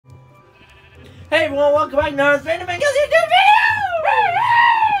Hey everyone, welcome back to another Demingoes YouTube video!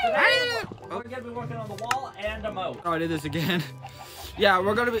 Today, we're gonna be working on the wall and a moat. Oh, I did this again. Yeah,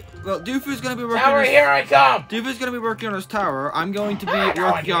 we're gonna be. Well, Dewfrue's gonna be working. Tower, here I come. Dewfru's gonna be working on his tower. I'm going to be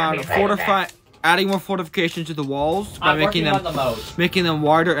working on adding more fortifications to the walls by making them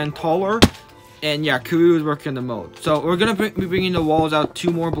wider and taller. And yeah, Karu is working on the moat. So we're gonna be bringing the walls out 2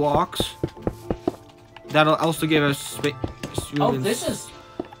 more blocks. That'll also give us space. Oh, this is.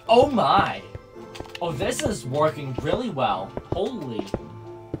 Oh my. Oh, this is working really well. Holy.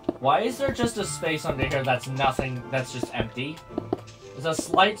 Why is there just a space under here that's nothing, that's just empty? There's a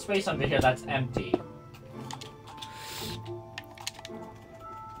slight space under here that's empty.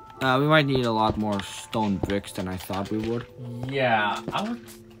 We might need a lot more stone bricks than I thought we would. Yeah,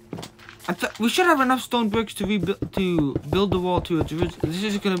 we should have enough stone bricks to build the wall to its original. This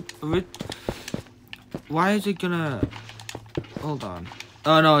is gonna. Why is it gonna? Hold on.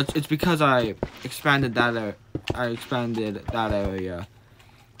 Oh no, it's because I expanded that area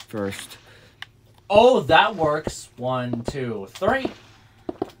first. Oh, that works. 1, 2, 3.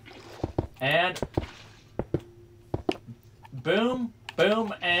 And boom,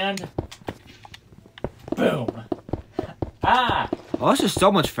 boom, and boom. Ah! Oh, this is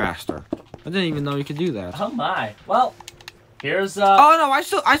so much faster. I didn't even know you could do that. Oh my. Well, here's Oh no, I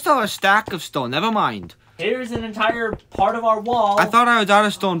still have a stack of stone. Never mind. Here's an entire part of our wall. I thought I was out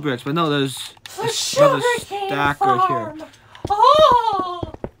of stone bricks, but no, there's another stack right here.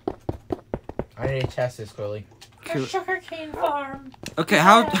 Oh! I need to test this, Quilly. The sugarcane farm. Okay,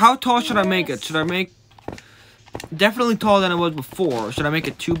 how tall should I make it? Should I make definitely taller than it was before? Should I make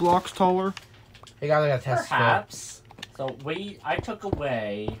it 2 blocks taller? You gotta test. Perhaps. So I took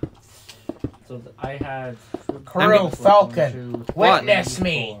away. So I had. Karu, Falcon, witness What?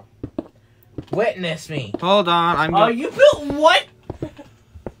 me. Witness me. Hold on, Oh, you built what?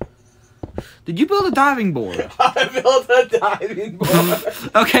 Did you build a diving board? I built a diving board.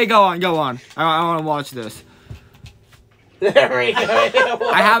 Okay, go on. I want to watch this. There we go.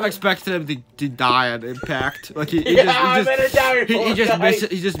 I have expected him to die on impact. Like he just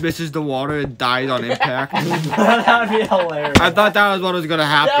misses the water and dies on impact. That would be hilarious. I thought that was what was gonna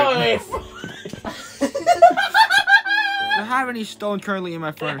happen. Do I have any stone currently in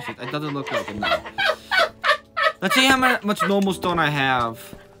my furnace? It doesn't look like it now. Let's see how much normal stone I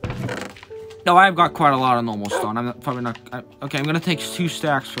have. No, I've got quite a lot of normal stone. Probably not. Okay, I'm gonna take 2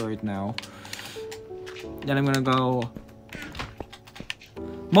 stacks for right now. Then I'm gonna go.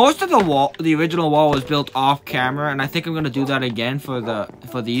 Most of the original wall was built off camera, and I think I'm gonna do that again for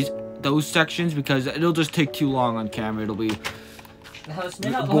those sections because it'll just take too long on camera. It'll be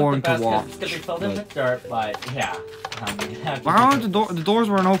boring to watch. It's gonna be filled in with dirt, but yeah. Why aren't the doors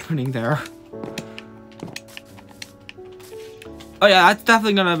weren't opening there? Oh yeah, that's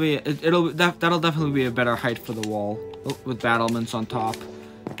definitely gonna be. That'll definitely be a better height for the wall with battlements on top.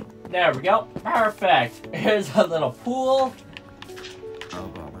 There we go. Perfect. Here's a little pool. Oh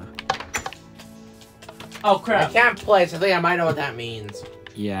bummer. Oh crap. I can't place. I think I might know what that means.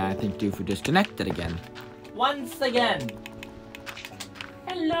 Yeah, I think Dewfrue disconnected again. Once again.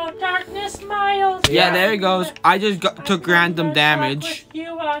 Hello, darkness, Miles. Yeah, there he goes. I just took random damage.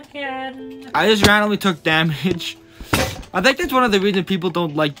 I just randomly took damage. I think that's one of the reasons people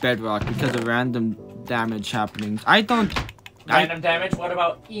don't like Bedrock, because of random damage happenings. Random damage? What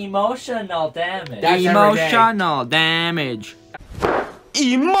about emotional damage? That's emotional damage.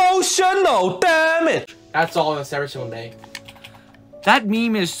 Emotional damage! That's all of us every single day. That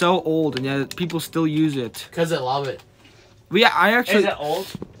meme is so old, and yet people still use it. Because they love it. But yeah, I actually. Is it old?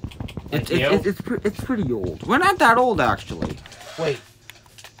 It's pretty old. We're not that old, actually. Wait.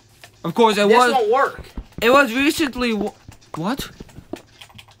 Of course, This won't work. It was recently. What?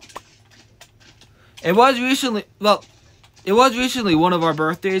 It was recently. Well, it was recently one of our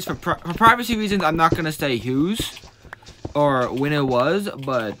birthdays. For privacy reasons, I'm not gonna say whose or when it was,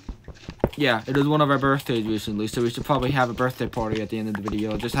 but yeah, it was one of our birthdays recently. So we should probably have a birthday party at the end of the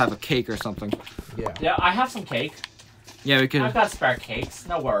video. Just have a cake or something. Yeah. Yeah, I have some cake. Yeah, we could. I've got spare cakes.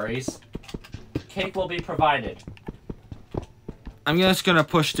 No worries. Cake will be provided. I'm just gonna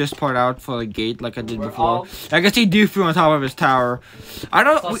push this part out for the gate like I did before. I can see Dewfrue on top of his tower.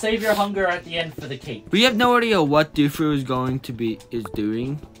 So save your hunger at the end for the cake. We have no idea what Dewfrue is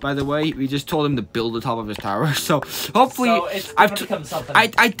doing. By the way, we just told him to build the top of his tower. So hopefully, so it's gonna become something.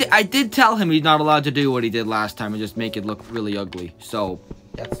 I did tell him he's not allowed to do what he did last time and just make it look really ugly. So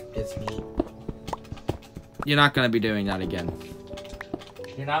It's me. You're not gonna be doing that again.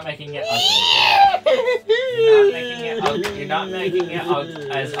 You're not making it ugly. You're not making it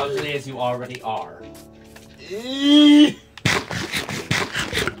as ugly as you already are.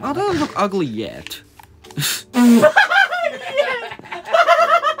 Oh Oh, that doesn't look ugly yet.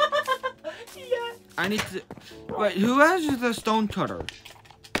 I need to. Wait, who has the stone cutter?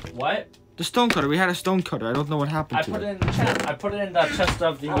 What? The stone cutter. We had a stone cutter. I don't know what happened to it. I put it in the chest. I put it in the chest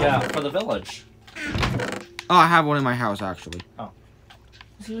of the for the village. Oh, I have one in my house actually. Oh.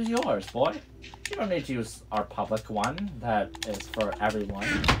 Just use yours, boy. You don't need to use our public one that is for everyone.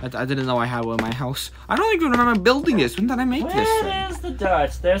 I didn't know I had one in my house. I don't even remember building this. When did I make this thing? Where is the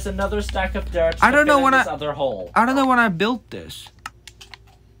dirt? There's another stack of dirt. I don't know when this other hole. I don't know when I built this.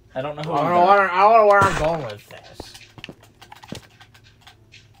 I don't know who. I don't know where I'm going with this.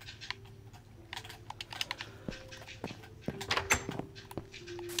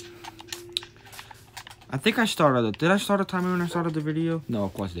 I think I started it. Did I start a timer when I started the video? No,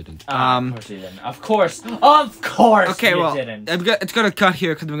 of course I didn't. Of course you didn't. Of course. Okay, you well, didn't. it's gonna cut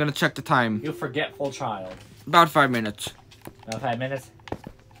here because we're gonna check the time. You forgetful child. About 5 minutes. About 5 minutes.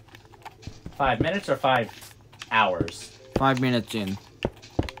 5 minutes or 5 hours. 5 minutes in.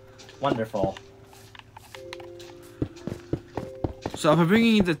 Wonderful. So if I'm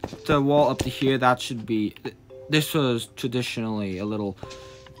bringing the wall up to here, that should be. This was traditionally a little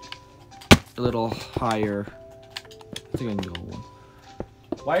higher. I think I can go one.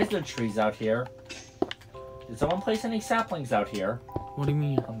 Why is there trees out here? Did someone place any saplings out here? What do you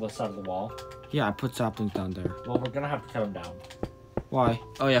mean? On the side of the wall. Yeah, I put saplings down there. Well, we're gonna have to cut them down. Why?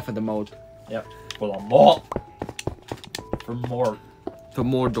 Oh yeah, for the moat. Yep. For the moat. For mort. For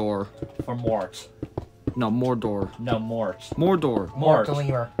Mordor. For mort. No, Mordor. No, mort. Mordor. Mort. The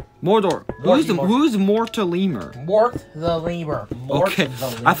lemur. Mordor. Who's Mortar Lemur? Mort the lemur. Mort Okay, the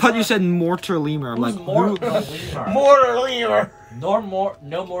lemur? I thought you said Mortar Lemur. I'm Who's like, Mort who? the lemur? Mortar lemur.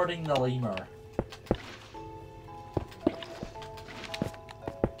 No morting the lemur.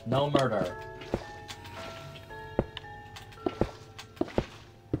 No murder.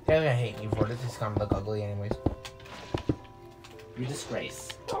 They're gonna hate me for this. It's gonna look ugly anyways. You disgrace.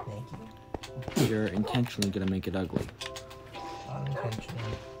 Thank you. You're intentionally gonna make it ugly.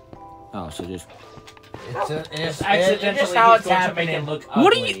 Unintentionally. Oh, so just. It's accidentally just how he's it's going to make it happening. look ugly.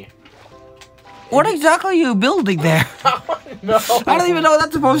 What are you- What exactly are you building there? No. I don't even know what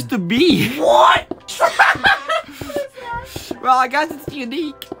that's supposed to be. What? Well, I guess it's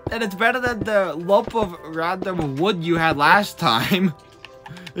unique, and it's better than the lump of random wood you had last time.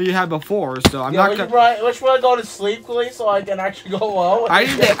 That you had before, so I'm not gonna. Which one go to sleep, please, so I can actually go low?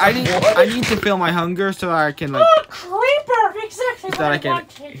 I need to feel my hunger so that I can like. Oh, creeper! Exactly So that I can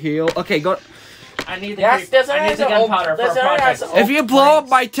heal. Okay, go. I need the Yes, creep. I need the gunpowder for a project. If you blow up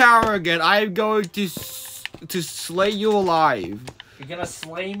my tower again, I'm going to slay you alive. You're gonna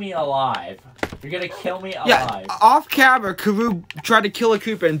slay me alive. You're gonna kill me alive. Yeah, off camera, Karu tried to kill a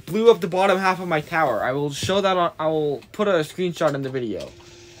creeper and blew up the bottom half of my tower. I will show that on. I will put a screenshot in the video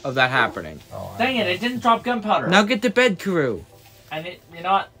of that happening. Oh, Dang it! It didn't drop gunpowder. Now get to bed, Karu. You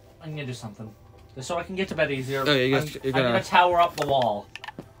know what? I'm gonna do something. Just so I can get to bed easier. Oh, you're I'm gonna tower up the wall.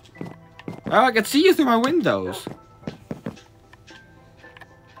 Oh, I can see you through my windows.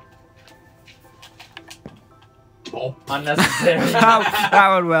 Oh. Unnecessary. That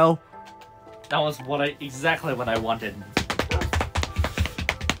went well. That was exactly what I wanted.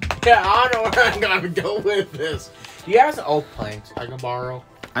 Yeah, I don't know where I'm gonna go with this. Do you have some oak planks I can borrow?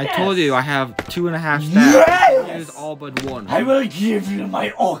 I Yes. told you I have 2.5 stacks. Yes. Use all but one. I will give you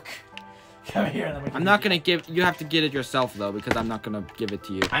my oak. Come here. Let me I'm not gonna give. You have to get it yourself though, because I'm not gonna give it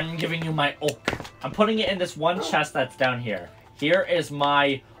to you. I'm giving you my oak. I'm putting it in this one chest that's down here. Here is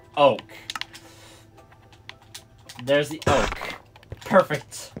my oak. There's the oak.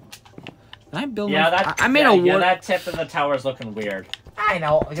 Perfect. Can I build? Yeah, I made a wood. Yeah, that tip of the tower is looking weird. I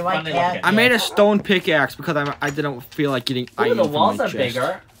know. You like Funny that? looking. I made a stone pickaxe because I didn't feel like getting Ooh, iron the from walls my are chest.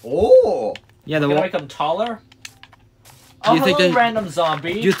 bigger. Oh. Yeah, We're the gonna wall. make them taller. Do Oh, you think hello, they- random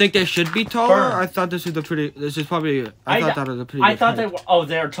zombie. Do you think they should be taller? Burn. I thought this is a pretty. This is probably. I thought that was a pretty. I good thought height. they were. Oh,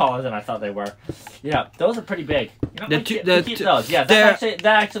 they're taller than I thought they were. Yeah, those are pretty big. You know, The we two- keep, the we keep two- those. Yeah, they're- that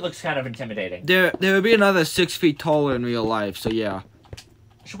actually looks kind of intimidating. There would be another 6 feet taller in real life. So yeah.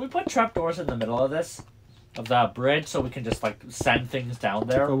 Should we put trapdoors in the middle of this, of the bridge, so we can just like send things down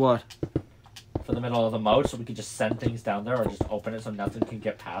there For what? for the middle of the moat, so we can just send things down there, or just open it so nothing can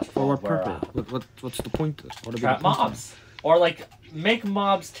get past. For what while we're, purpose? What's the point of this? What are we trap the point of mobs, or like make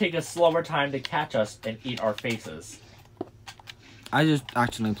mobs take a slower time to catch us and eat our faces. this? I just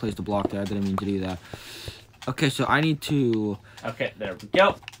accidentally placed a block there. I didn't mean to do that. Okay, so I need to. Okay, there we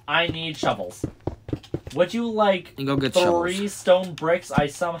go. I need shovels. Would you like Go get 3 shovels. stone bricks I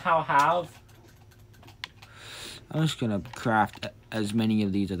somehow have? I'm just gonna craft as many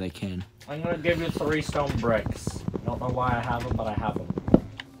of these as I can. I'm gonna give you 3 stone bricks. I don't know why I have them, but I have them.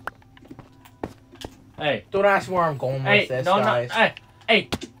 Hey. Don't ask where I'm going with this, guys. Hey,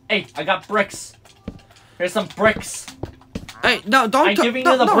 I got bricks. Here's some bricks. Hey, no, don't. I'm giving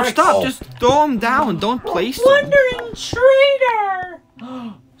you the bricks. Stop. Oh. Just throw them down. Don't place them. Wandering traitor.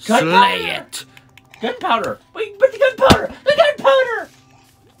 Slay it. Gunpowder. Wait, but the gunpowder. The gunpowder.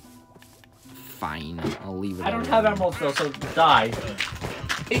 Fine, I'll leave it. I don't have emeralds though, so die.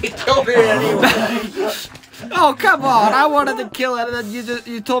 He killed it anyway. Oh, come on. I wanted to kill it, and then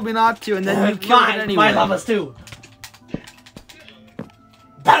you told me not to, and then you killed it anyway. My llamas too.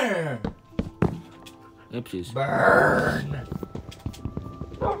 Burn! Oopsies. Burn!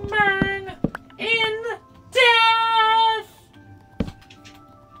 Burn in death!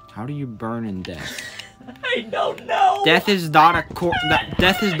 How do you burn in death? I don't know. Death is not a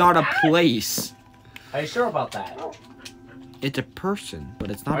death is not a place. Are you sure about that? It's a person,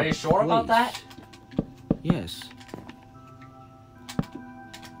 but it's not. Are you sure about that? Yes.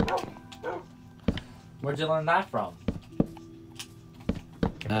 Where'd you learn that from?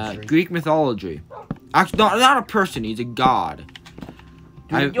 Greek mythology. Actually, not a person. He's a god.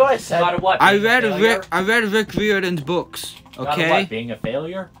 I read Rick Riordan's books. Okay. God of what, being a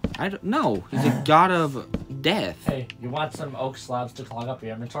failure? I don't know. He's a god of death. Hey, you want some oak slabs to clog up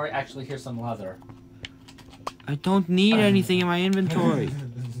your inventory? Actually, here's some leather. I don't need anything in my inventory.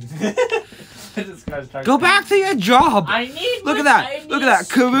 This guy's Go back to your job. I need. Look at that. Look at that.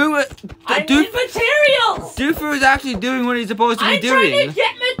 Karu. I need materials. Dewfrue is actually doing what he's supposed to be doing. I'm trying to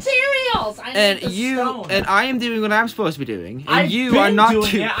get materials. And I am doing what I'm supposed to be doing. And I've you been are not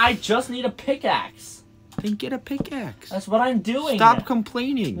doing it. I just need a pickaxe. Then get a pickaxe. That's what I'm doing. Stop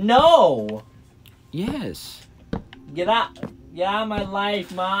complaining. No. Yes. Get out. Get out of my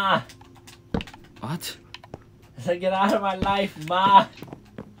life, Ma. What? I said get out of my life, Ma.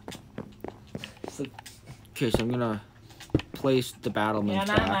 Okay, so I'm gonna place the battlements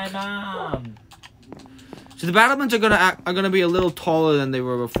You're not back. my mom. So the battlements are gonna be a little taller than they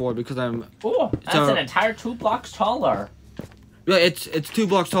were before because I'm. Ooh, that's an entire 2 blocks taller. Yeah, it's 2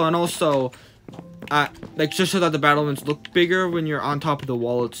 blocks tall, and also, like just so that the battlements look bigger when you're on top of the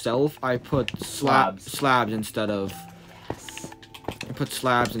wall itself, I put slabs instead of. I put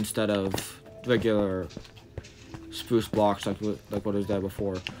slabs instead of regular spruce blocks like what was there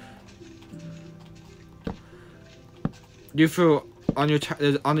before. Dewfrue, on your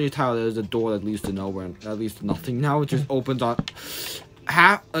tile, there's a door that leads to nowhere, that leads to nothing. Now it just opens on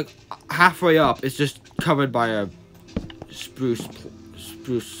halfway up. It's just covered by a spruce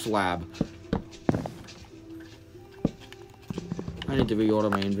slab. I need to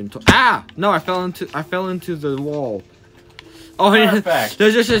reorder my inventory. Ah! No, I fell into the wall. Oh, perfect.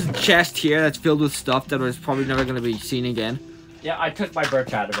 There's just this chest here that's filled with stuff that was probably never gonna be seen again. Yeah, I took my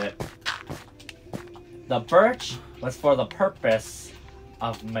birch out of it. The birch was for the purpose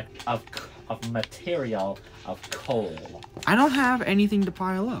of material of coal. I don't have anything to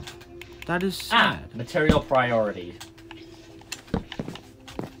pile up. That is sad. Material priority.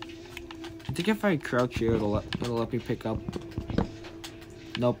 I think if I crouch here, it'll let me pick up.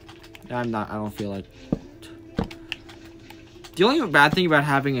 Nope. I don't feel like. The only bad thing about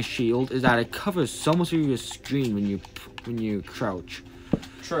having a shield is that it covers so much of your screen when you crouch.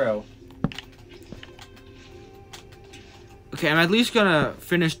 True. Okay, I'm at least gonna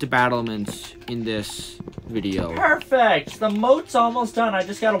finish the battlements in this video. Perfect! The moat's almost done. I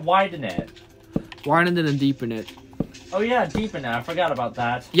just gotta widen it. Widen it and deepen it. Oh yeah, deepen it. I forgot about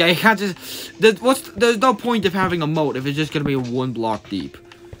that. Yeah, you can't just. There's no point of having a moat if it's just gonna be 1 block deep.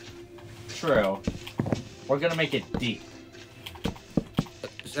 True. We're gonna make it deep.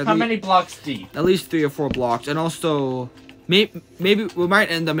 How How many blocks deep? At least 3 or 4 blocks, and also. Maybe we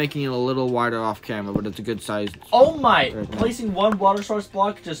might end up making it a little wider off camera, but it's a good size. Oh my! Placing 1 water source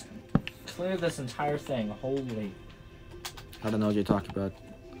block just cleared this entire thing. Holy. I don't know what you're talking about.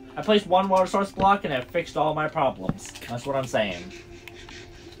 I placed 1 water source block and it fixed all my problems. That's what I'm saying.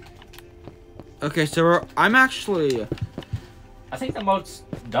 Okay, so I'm actually. I think the moat's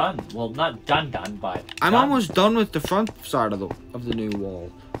done. Well, not done, but. I'm done. almost done with the front side of the new wall.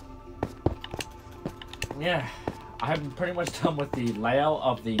 Yeah. I'm pretty much done with the layout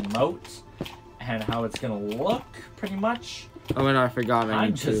of the moat and how it's gonna look, pretty much. Oh, and I forgot.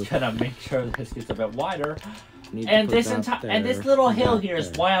 I'm just gonna make sure this gets a bit wider. And this little hill here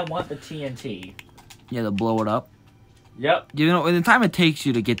is why I want the TNT. Yeah, to blow it up. Yep. You know, in the time it takes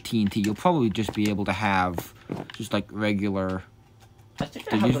you to get TNT, you'll probably just be able to have just like regular. I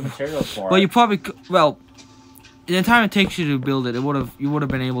think I have the materials for it. Well, you probably in the time it takes you to build it, you would have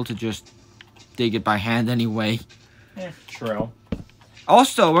been able to just dig it by hand anyway. True.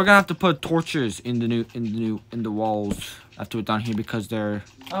 Also, we're gonna have to put torches in the walls after we're done here because they're.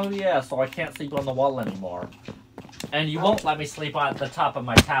 Oh yeah, so I can't sleep on the wall anymore. And you won't let me sleep on the top of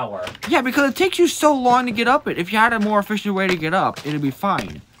my tower. Yeah, because it takes you so long to get up it. If you had a more efficient way to get up, it'd be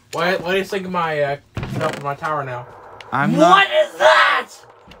fine. What do you think of my up in my tower now? What is that?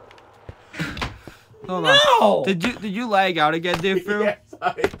 Hold no! on. Did you lag out again, Dewfrue? Yes,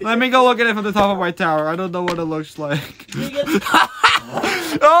 I did. Let me go look at it from the top of my tower. I don't know what it looks like.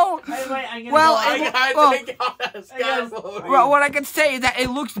 Oh! Well, what I can say is that it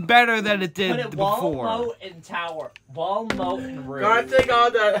looks better than it did before. Wall, moat, and tower. Wall, moat, and roof. I take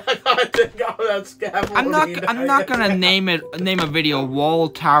all that scaffolding. I'm not gonna name a video wall,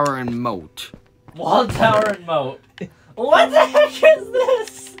 tower, and moat. Wall, tower, and moat. What the heck is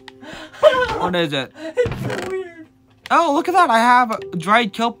this? What is it? It's so weird. Oh, look at that! I have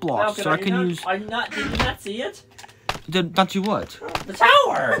dried kelp blocks, Falcon, so I can use. Did you not see it? Not you what? The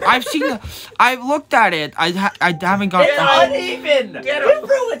tower! I've seen it. I've looked at it. I haven't got. It's uneven!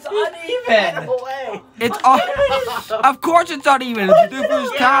 Dewfrue, it's uneven! Get away! It's of course it's uneven. It's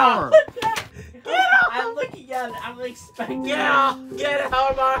Dewfrue's tower. I'm looking at it. I'm expecting Get out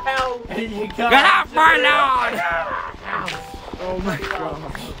of my house! And you Get out my lawn! Oh my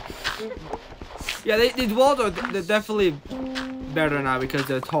god. Yeah, these walls are they're definitely better now because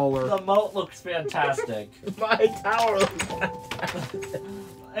they're taller. The moat looks fantastic. My tower looks fantastic.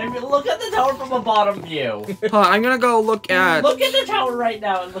 I mean, look at the tower from a bottom view. Hold on, I'm gonna go look at. Look at the tower right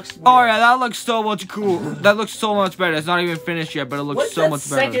now. It looks weird. Oh yeah, that looks so much cool. That looks so much better. It's not even finished yet, but it looks What's so that much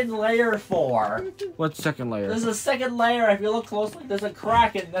better. second layer for? What's second layer? There's a second layer. If you look closely, there's a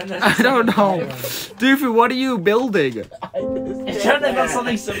crack, and then there's. I don't know. Dewfrue, what are you building? It's trying to build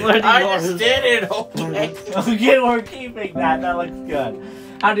something similar to yours. I just did it. Okay. Okay, we're keeping that. That looks good.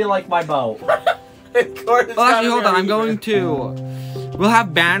 How do you like my boat? Well, actually, hold on. I'm going to. We'll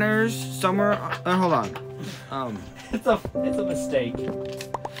have banners somewhere. Hold on. It's a mistake.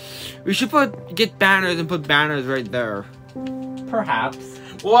 We should get banners and put banners right there. Perhaps.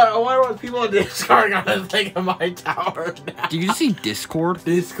 I wonder what people in Discord are gonna think of my tower now. Did you just see Discord?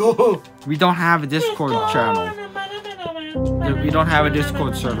 Discord. We don't have a Discord channel. We don't have a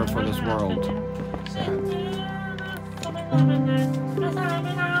Discord server for this world.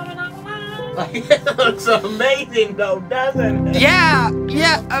 It looks amazing though, doesn't it? Yeah,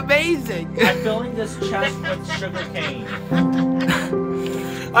 amazing. I'm filling this chest with sugar cane.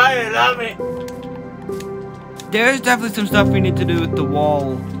 I love it. There's definitely some stuff we need to do with the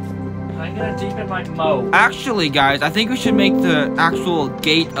wall. I'm gonna deepen my moat. Actually, guys, I think we should make the actual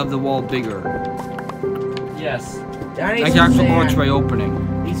gate of the wall bigger. Yes. Like the actual archway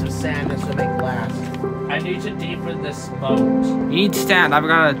opening. Need some sand just to make glass. I need to deepen this moat. You need sand. I've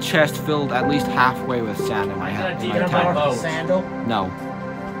got a chest filled at least halfway with sand in my I'm gonna house. deepen my moat. Sandal? No.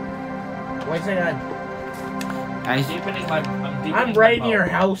 What's that? I'm deepening I'm raiding your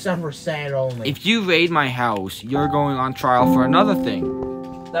house for sand only. If you raid my house, you're going on trial for another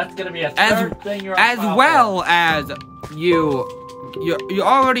thing. That's gonna be a third thing you're on as trial well for. As you're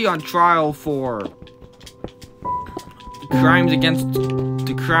already on trial for crimes against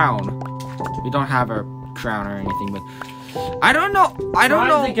the crown. We don't have a crown or anything, but I don't know.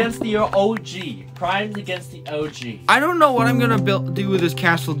 Crimes against the OG. Crimes against the OG. I don't know what I'm gonna do with this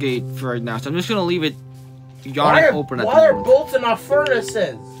castle gate for right now, so I'm just gonna leave it yawning open at the Why are moment. bolts in my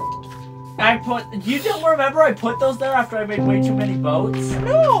furnaces? You don't remember I put those there after I made way too many boats?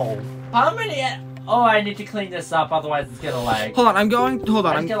 No. How many? Oh, I need to clean this up, otherwise it's gonna lag. Hold on, I'm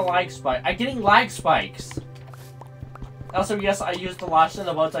getting lag spike. I'm getting lag spikes. Also, yes, I used the last of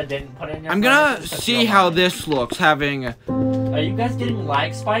the boats I didn't put in your I'm gonna see how this looks, having... Are you guys getting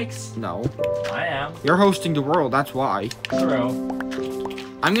lag spikes? No. I am. You're hosting the world, that's why. True.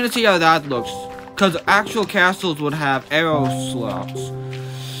 I'm gonna see how that looks. Because actual castles would have arrow slots.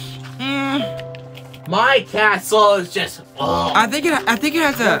 My castle is just... Oh. I think it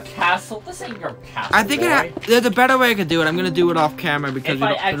has Your a... castle? This ain't your castle, I think there's a better way I could do it. I'm gonna do it off camera because we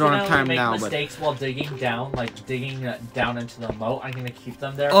don't have time now. If I mistakes while digging down, like digging down into the moat, I'm gonna keep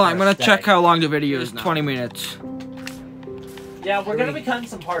them there. Oh, I'm gonna check how long the video is. 20 minutes. Yeah, we're gonna be cutting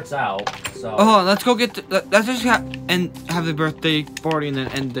some parts out. So. Oh, hold on, let's go get. Let's just have the birthday party and then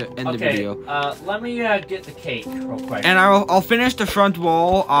end the video. Let me get the cake real quick. And I'll finish the front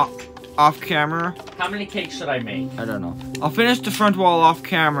wall off camera. How many cakes should I make? I don't know. I'll finish the front wall off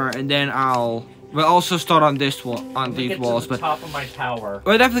camera and then we'll also start on this wall, on these walls. But top of my tower.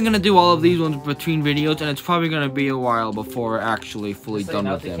 We're definitely gonna do all of these ones between videos, and it's probably gonna be a while before we're actually fully done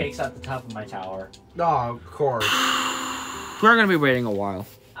with them. The cake's at the top of my tower. Oh, of course. We're gonna be waiting a while.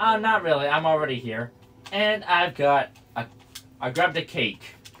 Not really. I'm already here, and I've got I grabbed a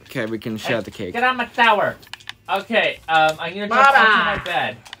cake. Okay, we can share the cake. Get on my tower. Okay, I'm gonna jump onto my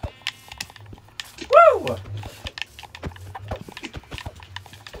bed. Woo!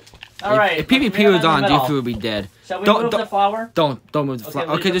 Alright. If PvP was on, Dewfrue would be dead. Shall we move the flower? Don't move the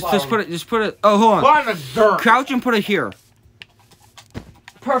flower. Okay, just put it. Oh, hold on. Put it in the dirt. Crouch and put it here.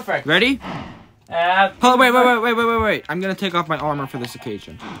 Perfect. Ready? Hold on, wait. I'm gonna take off my armor for this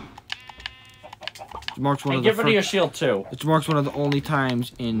occasion. It marks one and of give her your shield too. It marks one of the only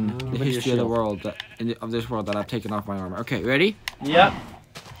times in the history of the world of this world that I've taken off my armor. Okay, ready? Yep.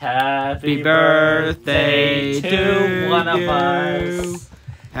 Happy birthday to one of us.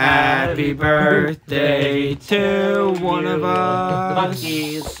 Happy birthday to one of us.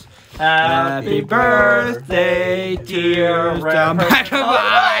 Monkeys. Happy birthday, dear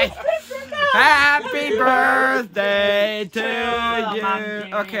Goodbye. Happy birthday to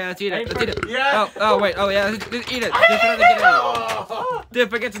you. Okay, let's eat it. Yeah. Oh, wait. Oh, yeah. Let's eat it.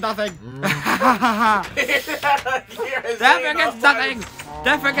 Dewfrue gets nothing. Dewfrue gets nothing.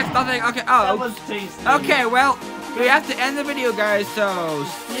 Dewfrue gets nothing. Okay. Oh. That was tasty. Okay. Well, we have to end the video, guys. So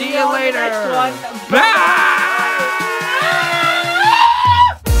see you later. Next one. Bye.